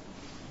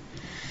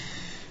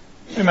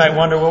 You might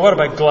wonder, well, what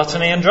about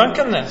gluttony and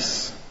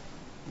drunkenness?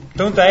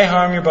 Don't they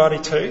harm your body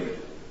too?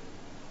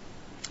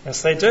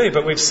 Yes, they do,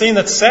 but we've seen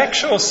that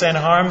sexual sin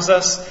harms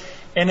us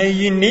in a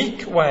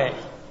unique way.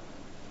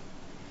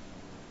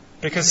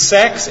 Because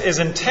sex is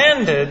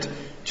intended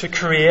to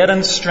create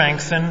and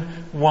strengthen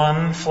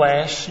one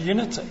flesh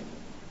unity.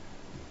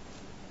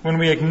 When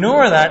we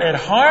ignore that, it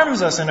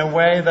harms us in a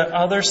way that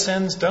other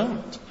sins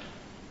don't.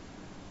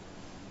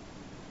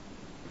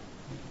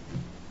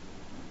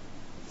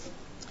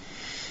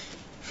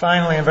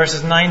 Finally, in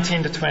verses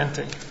 19 to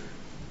 20,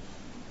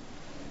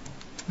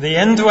 the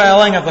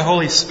indwelling of the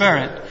Holy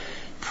Spirit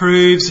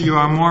proves you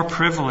are more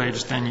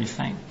privileged than you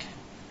think.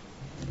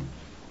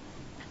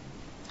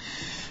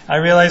 I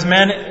realize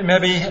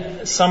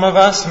maybe some of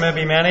us,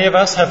 maybe many of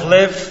us, have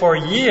lived for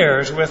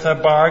years with a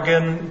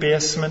bargain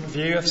basement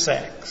view of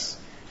sex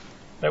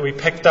that we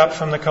picked up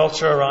from the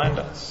culture around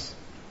us.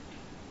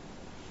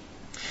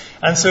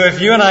 And so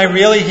if you and I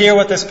really hear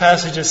what this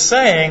passage is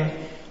saying,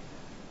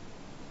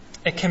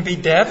 it can be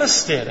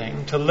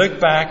devastating to look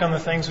back on the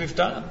things we've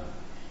done.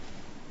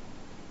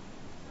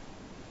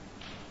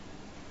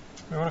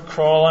 We want to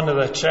crawl under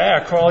the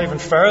chair, crawl even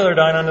further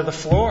down under the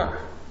floor.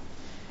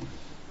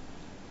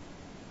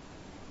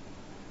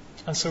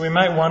 And so we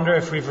might wonder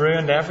if we've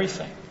ruined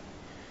everything.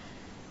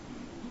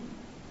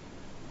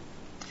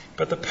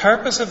 But the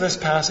purpose of this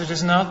passage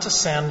is not to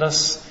send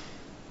us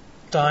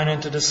down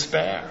into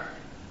despair.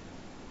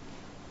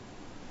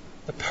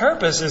 The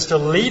purpose is to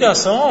lead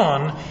us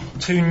on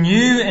to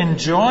new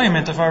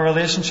enjoyment of our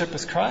relationship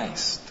with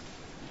Christ.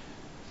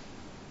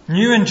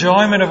 New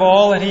enjoyment of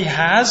all that He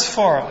has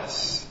for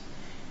us.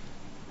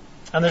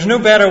 And there's no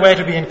better way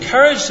to be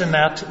encouraged in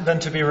that than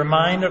to be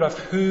reminded of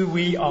who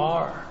we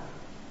are.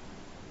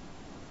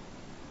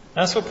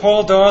 That's what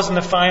Paul does in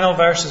the final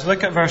verses.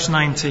 Look at verse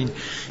 19.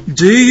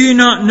 Do you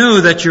not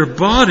know that your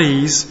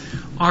bodies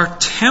are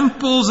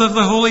temples of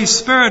the Holy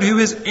Spirit who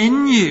is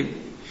in you,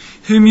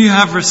 whom you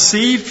have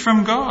received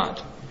from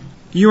God?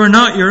 You are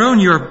not your own.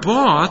 You are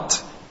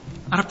bought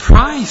at a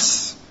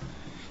price.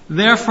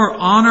 Therefore,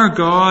 honor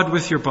God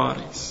with your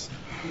bodies.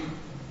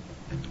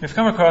 We've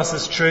come across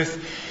this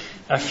truth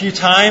a few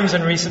times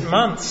in recent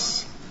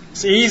months.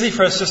 It's easy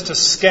for us just to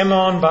skim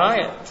on by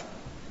it.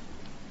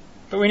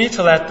 But we need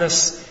to let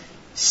this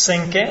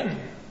sink in.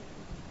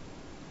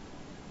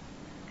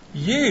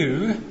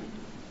 You,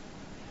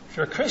 if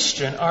you're a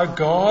Christian, are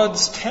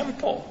God's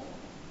temple.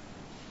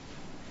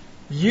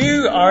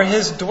 You are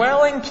His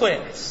dwelling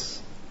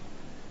place.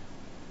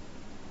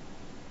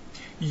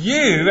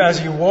 You,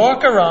 as you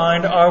walk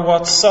around, are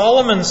what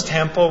Solomon's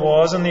temple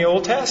was in the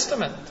Old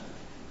Testament.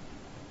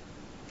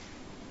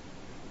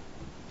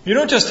 You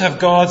don't just have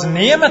God's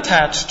name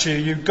attached to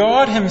you.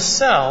 God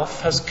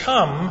Himself has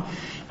come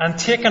and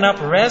taken up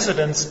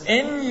residence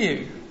in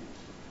you.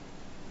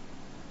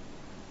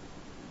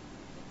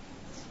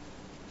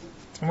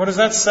 And what does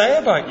that say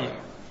about you?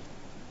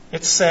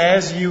 It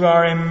says you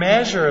are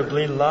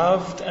immeasurably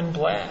loved and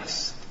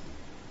blessed.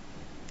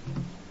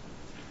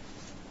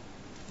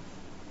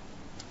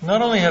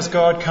 Not only has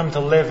God come to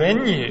live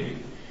in you,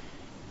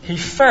 He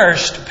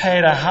first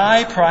paid a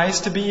high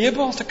price to be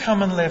able to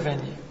come and live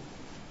in you.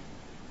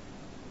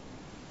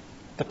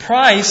 The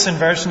price in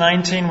verse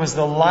 19 was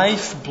the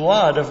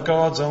lifeblood of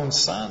God's own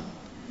Son,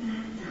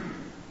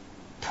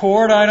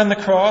 poured out on the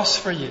cross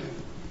for you.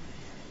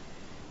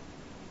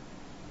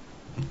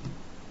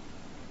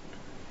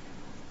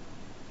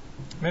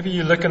 Maybe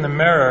you look in the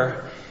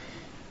mirror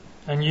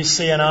and you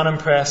see an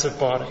unimpressive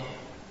body.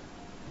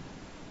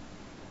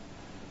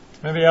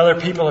 Maybe other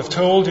people have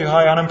told you how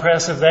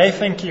unimpressive they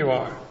think you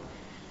are.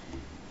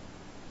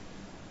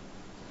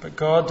 But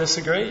God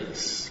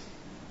disagrees.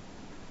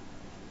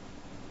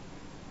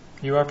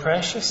 You are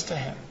precious to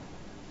Him.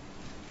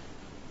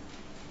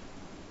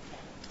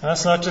 And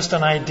that's not just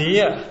an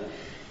idea.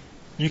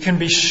 You can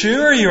be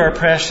sure you are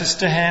precious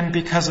to Him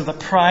because of the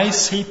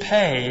price He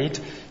paid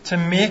to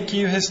make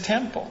you His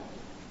temple.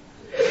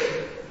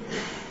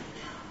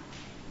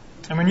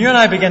 And when you and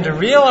I begin to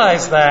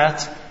realize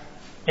that,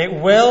 it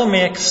will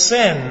make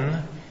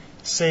sin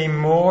seem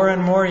more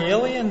and more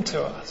alien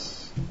to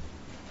us,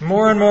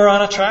 more and more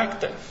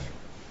unattractive,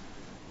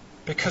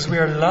 because we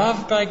are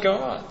loved by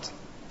God.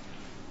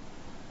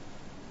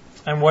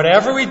 And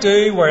whatever we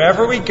do,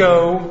 wherever we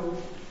go,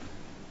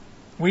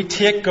 we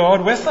take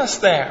God with us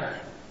there.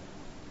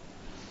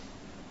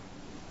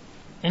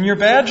 In your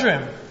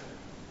bedroom,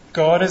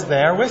 God is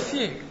there with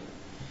you.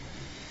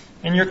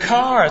 In your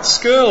car, at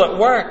school, at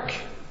work,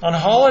 on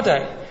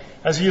holiday,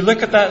 as you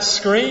look at that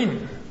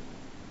screen,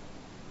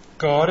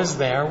 God is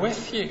there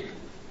with you.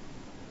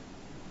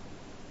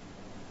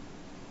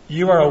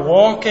 You are a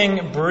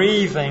walking,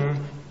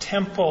 breathing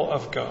temple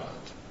of God.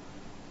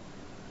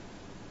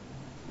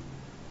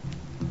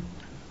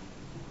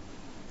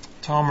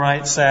 Tom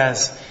Wright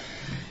says,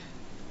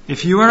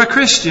 if you are a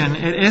Christian,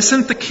 it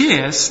isn't the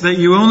case that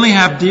you only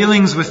have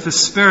dealings with the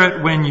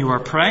Spirit when you are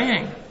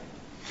praying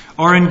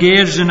or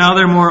engaged in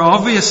other more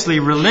obviously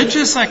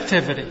religious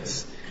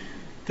activities.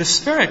 The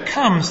Spirit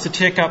comes to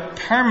take up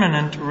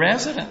permanent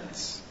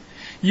residence.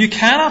 You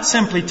cannot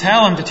simply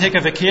tell Him to take a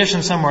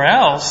vacation somewhere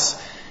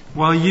else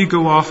while you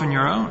go off on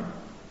your own.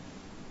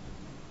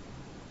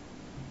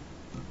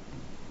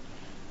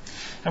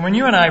 And when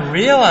you and I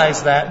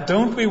realize that,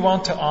 don't we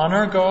want to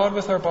honor God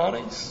with our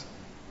bodies?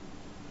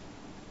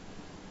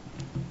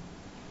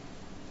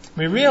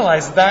 We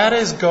realize that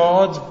is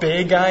God's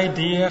big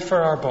idea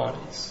for our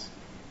bodies.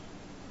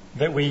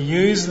 That we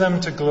use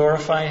them to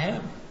glorify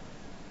Him.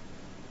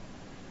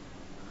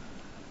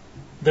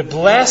 The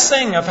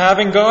blessing of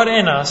having God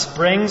in us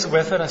brings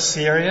with it a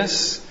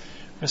serious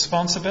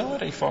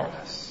responsibility for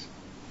us.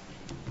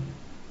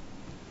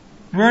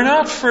 We're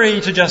not free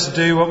to just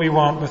do what we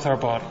want with our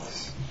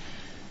bodies.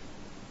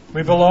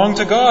 We belong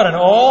to God, and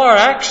all our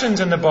actions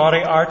in the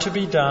body are to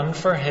be done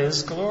for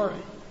His glory.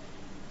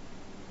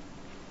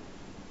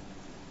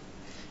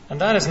 And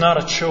that is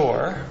not a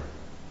chore.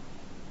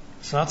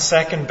 It's not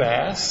second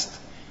best.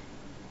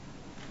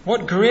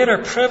 What greater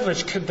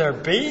privilege could there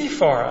be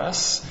for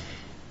us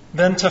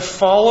than to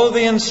follow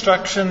the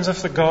instructions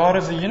of the God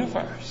of the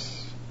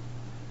universe?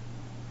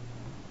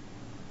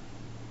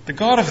 The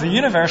God of the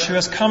universe who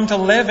has come to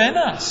live in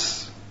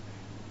us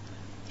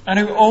and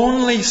who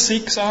only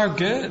seeks our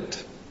good.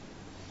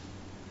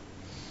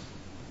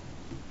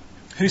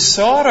 Who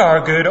sought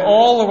our good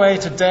all the way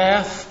to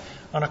death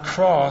on a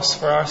cross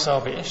for our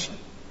salvation.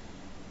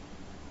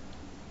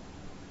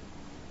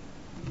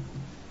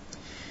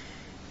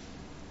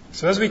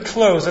 So as we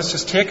close, let's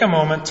just take a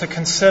moment to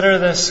consider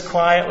this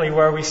quietly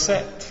where we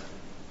sit.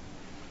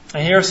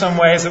 And here are some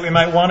ways that we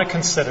might want to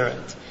consider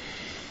it.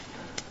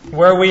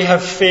 Where we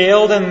have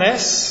failed in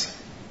this,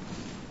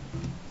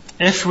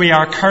 if we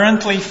are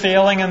currently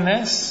failing in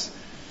this,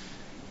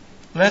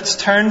 let's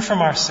turn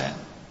from our sin.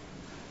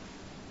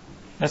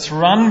 Let's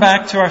run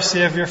back to our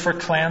Savior for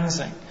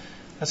cleansing.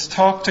 Let's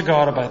talk to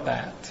God about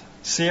that,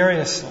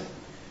 seriously.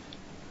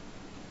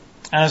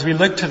 And as we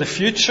look to the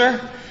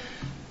future,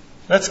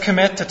 let's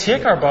commit to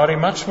take our body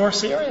much more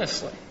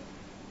seriously.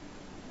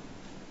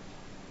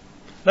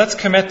 Let's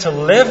commit to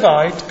live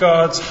out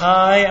God's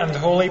high and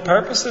holy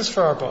purposes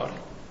for our body.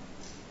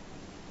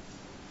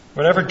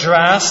 Whatever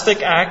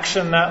drastic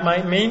action that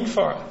might mean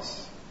for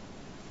us.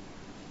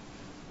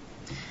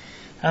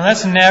 And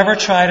let's never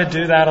try to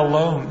do that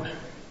alone.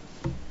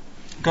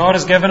 God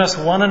has given us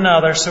one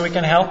another so we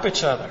can help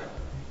each other,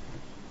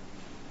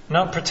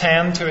 not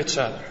pretend to each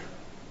other.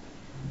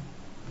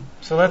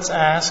 So let's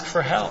ask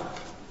for help.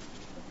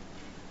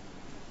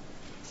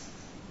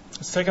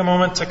 Let's take a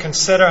moment to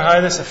consider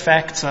how this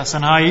affects us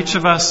and how each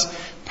of us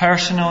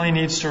personally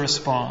needs to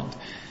respond.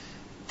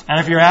 And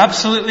if you're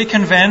absolutely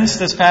convinced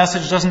this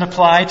passage doesn't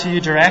apply to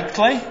you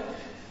directly,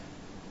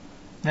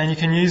 then you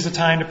can use the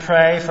time to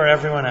pray for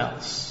everyone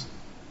else.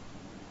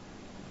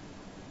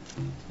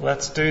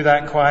 Let's do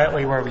that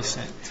quietly where we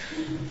sit.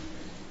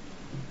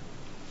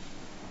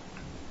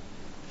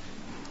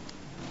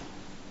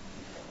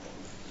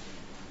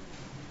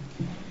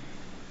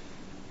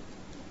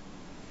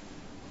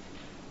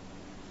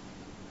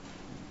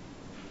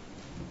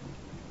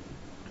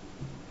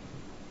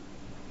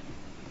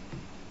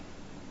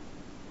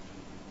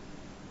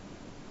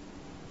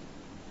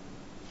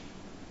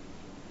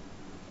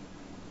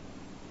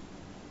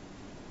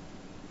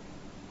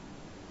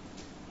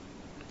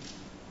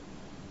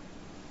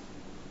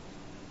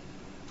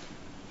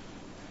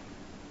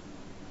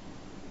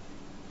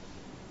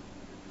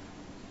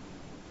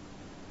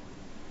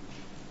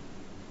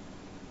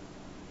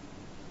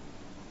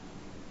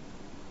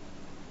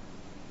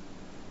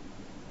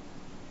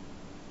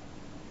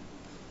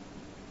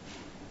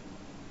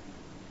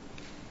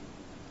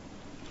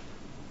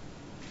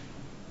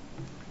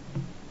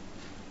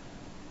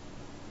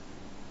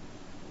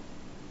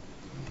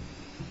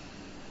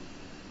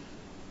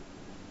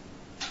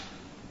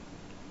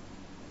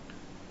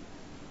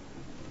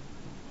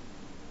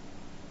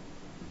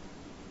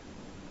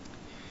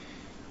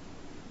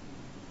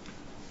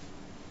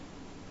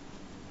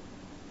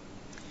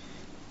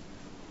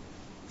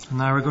 And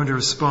now we're going to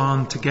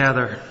respond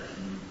together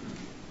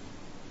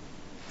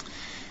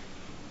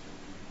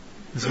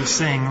as we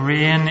sing,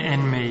 "Reign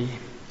in me."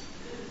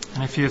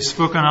 And if you have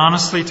spoken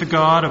honestly to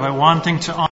God about wanting to